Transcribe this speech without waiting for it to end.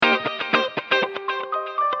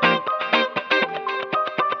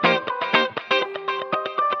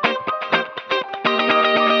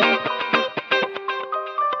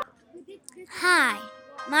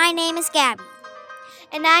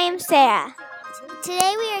And I am Sarah.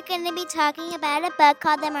 Today we are going to be talking about a book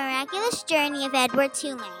called The Miraculous Journey of Edward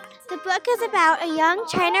Tulane. The book is about a young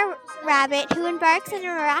China rabbit who embarks on a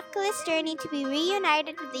miraculous journey to be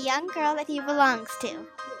reunited with the young girl that he belongs to.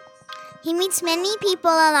 He meets many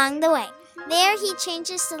people along the way. There he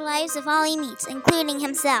changes the lives of all he meets, including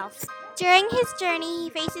himself. During his journey, he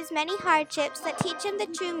faces many hardships that teach him the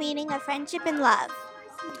true meaning of friendship and love.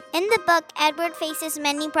 In the book, Edward faces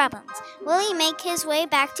many problems. Will he make his way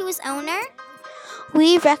back to his owner?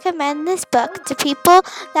 We recommend this book to people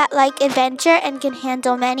that like adventure and can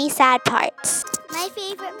handle many sad parts. My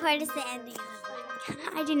favorite part is the ending of the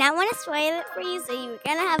book. I do not want to spoil it for you, so you're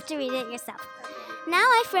going to have to read it yourself. Now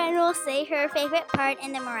my friend will say her favorite part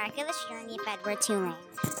in The Miraculous Journey of Edward Tulane.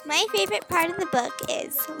 My favorite part of the book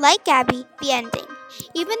is, like Gabby, the ending.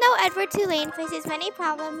 Even though Edward Tulane faces many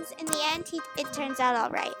problems, in the end it turns out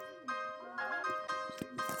all right.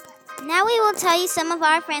 Now we will tell you some of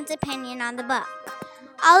our friends' opinion on the book.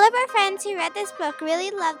 All of our friends who read this book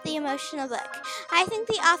really loved the emotional book. I think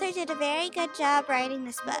the author did a very good job writing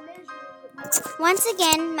this book. Once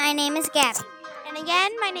again, my name is Gabby. And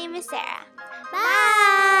again, my name is Sarah.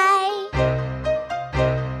 Bye!